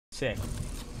sick.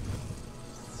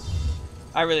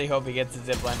 I really hope he gets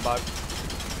the zipline bug.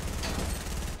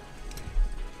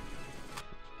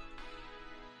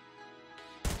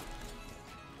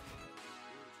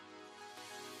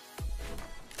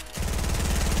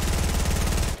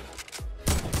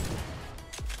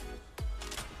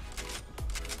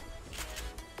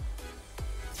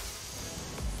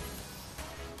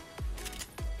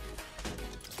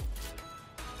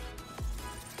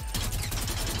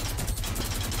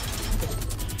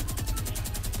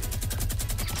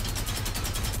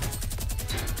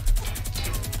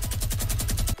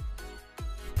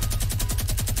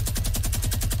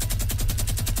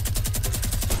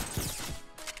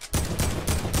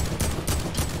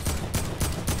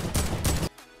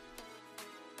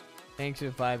 Thanks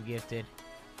for 5 gifted.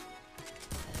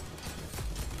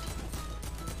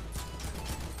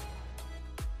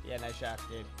 Yeah, nice shot,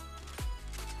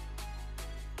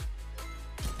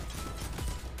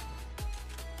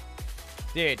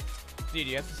 dude. Dude,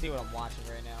 you have to see what I'm watching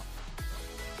right now.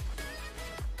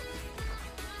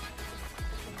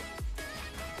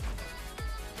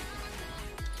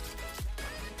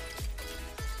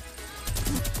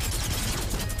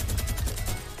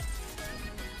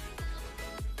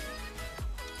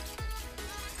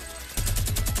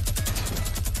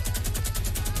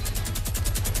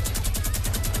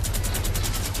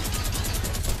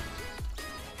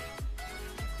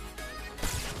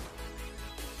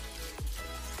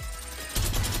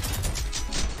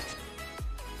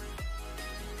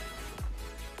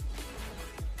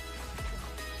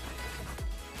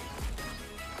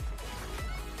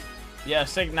 Yeah,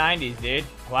 sick 90s, dude.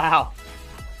 Wow.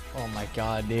 Oh my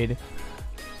god, dude.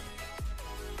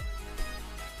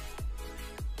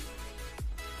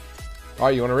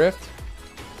 Alright, you want a rift?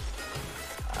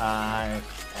 I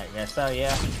guess so,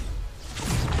 yeah.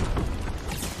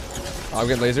 I'm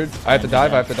getting lasered. I have to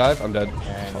dive, I'm dead.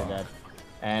 And you're dead.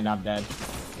 And I'm dead.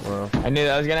 Wow. I knew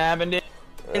that was gonna happen, dude.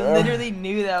 I literally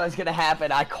knew that was gonna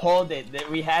happen. I called it.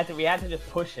 That we had to just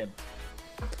push him.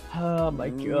 Oh my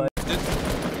god.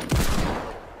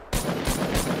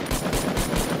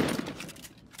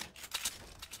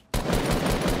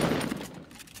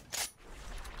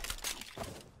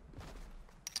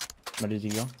 Where did he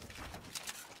go?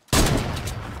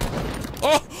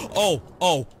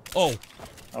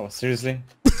 Oh, seriously?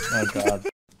 Oh god.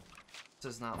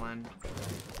 This is not mine.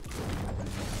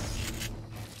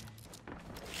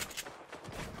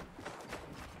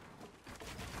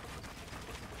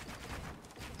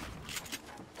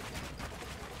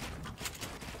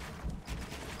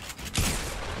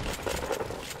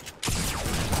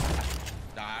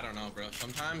 I don't know, bro.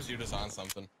 Sometimes you're just on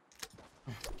something.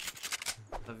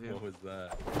 Love you. What was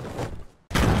that?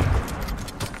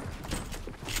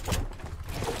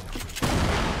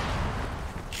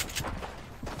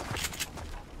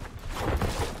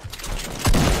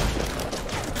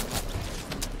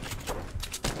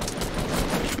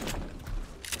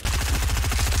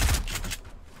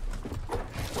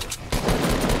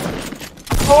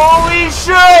 Holy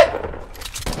shit!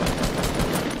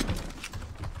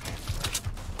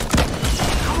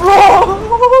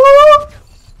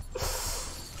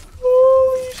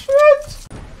 Holy shit!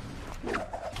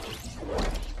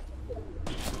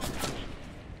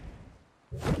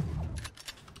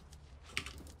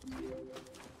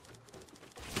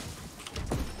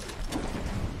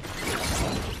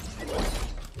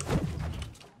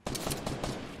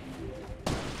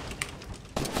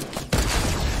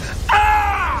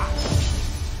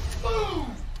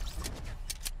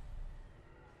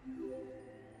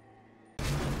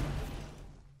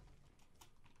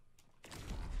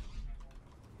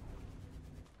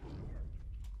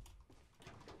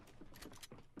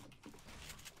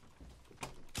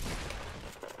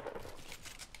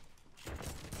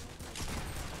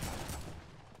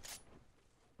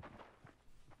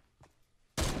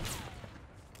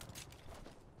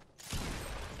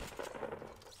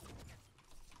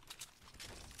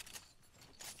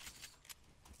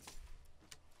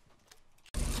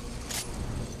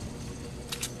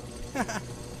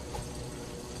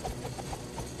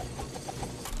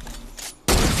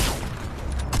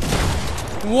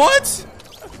 What?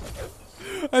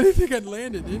 I didn't think I'd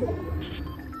land it, dude.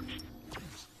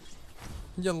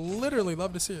 You literally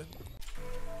love to see it.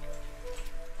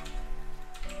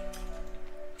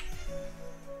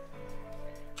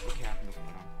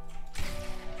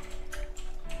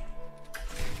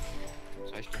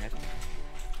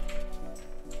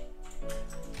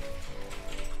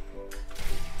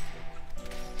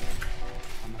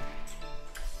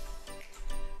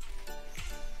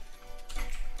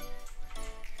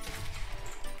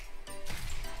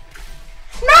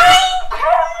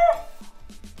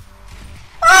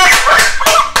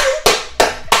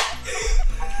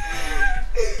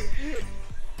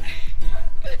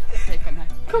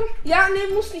 nee,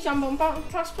 muss nicht am Baum.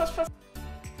 Pass.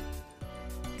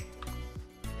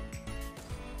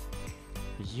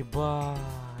 Ебать.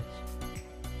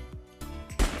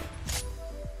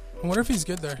 I wonder if he's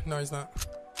good there. No, he's not.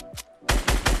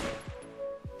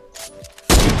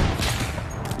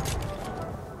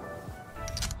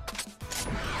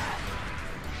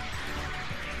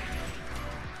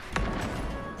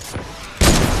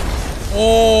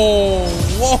 Oh,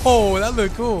 whoa, that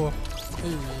looked cool.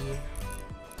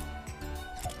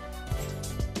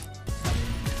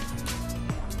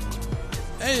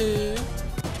 Hey.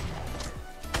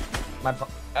 My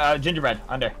gingerbread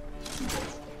under.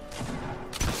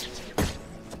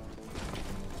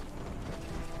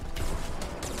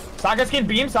 Soccer skin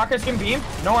beam.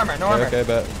 No armor. Okay,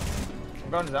 bet.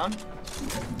 I'm going to zone.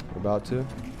 We're about to.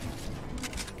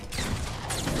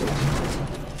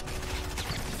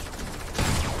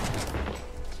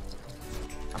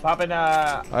 I'm popping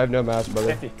I have no mask,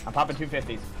 brother. 50. I'm popping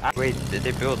 250s. Wait, did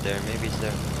they build there? Maybe it's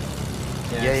there.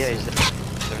 Yeah, he's there.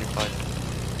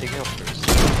 75. Take it up first.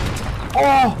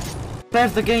 Oh!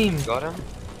 That's the game! Got him?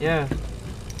 Yeah.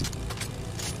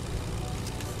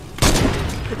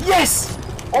 Yes!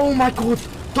 Oh my god!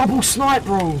 Double snipe,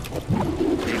 bro!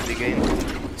 Save the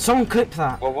game. Someone clip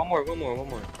that. Well, one more.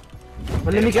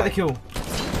 But let me get the kill.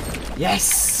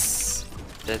 Yes!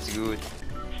 That's good.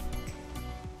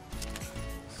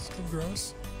 It's too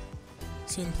gross.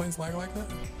 Seeing planes lag like that.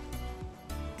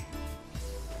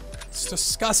 It's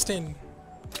disgusting.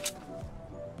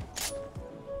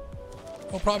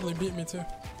 He'll probably beat me too.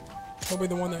 He'll be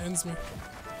the one that ends me.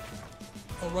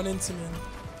 He'll run into me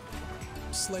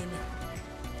and slay me.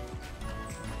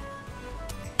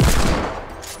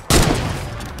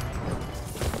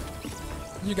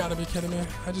 You gotta be kidding me.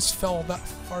 I just fell that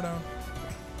far down.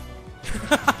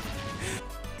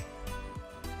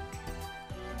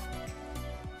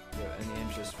 Any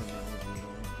interest from that movie?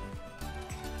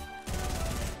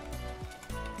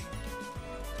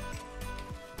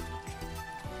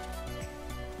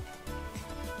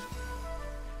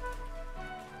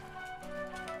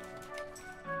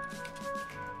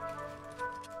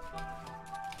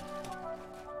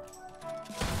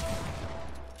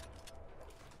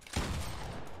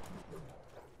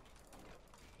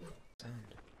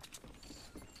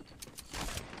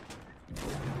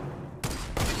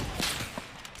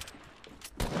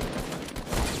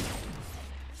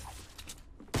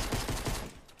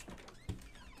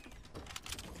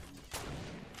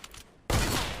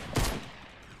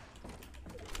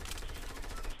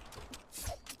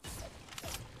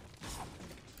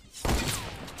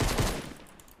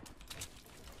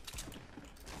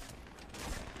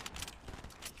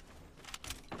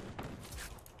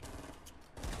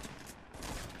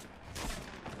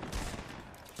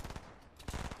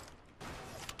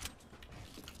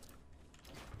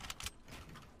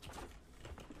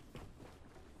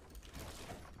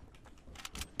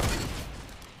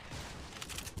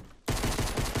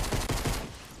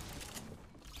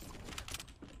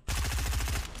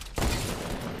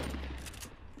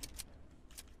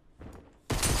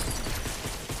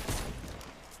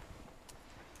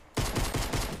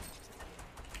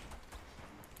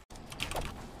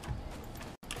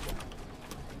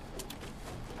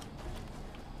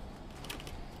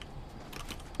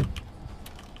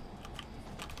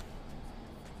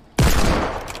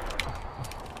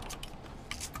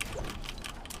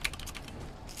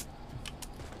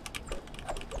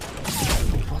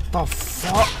 The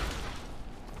fuck?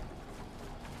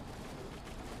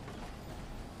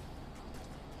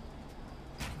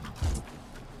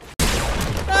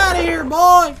 Out of here,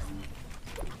 boy!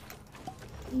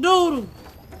 Doodle!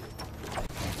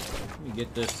 Let me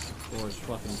get this before it's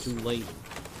fucking too late.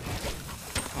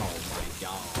 Oh my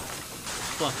god.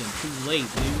 It's fucking too late,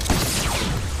 dude.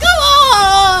 Come on!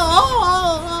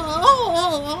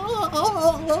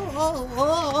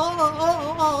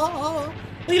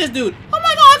 Look at this dude. Oh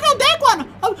my god, I killed that one!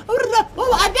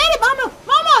 Oh, I did it, mama!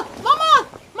 Mom!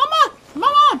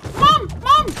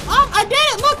 I did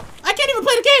it! Look! I can't even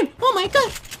play the game! Oh my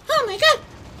god!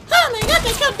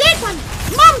 I killed that one!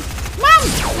 Mom!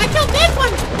 I killed that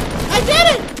one! I did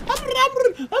it!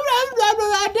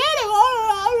 I did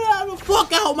it!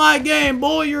 Fuck out my game,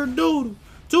 boy! You're a doodle!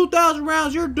 2,000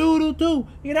 rounds, you're doodle too!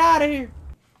 Get out of here!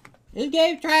 This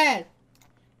game's trash!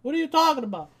 What are you talking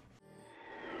about?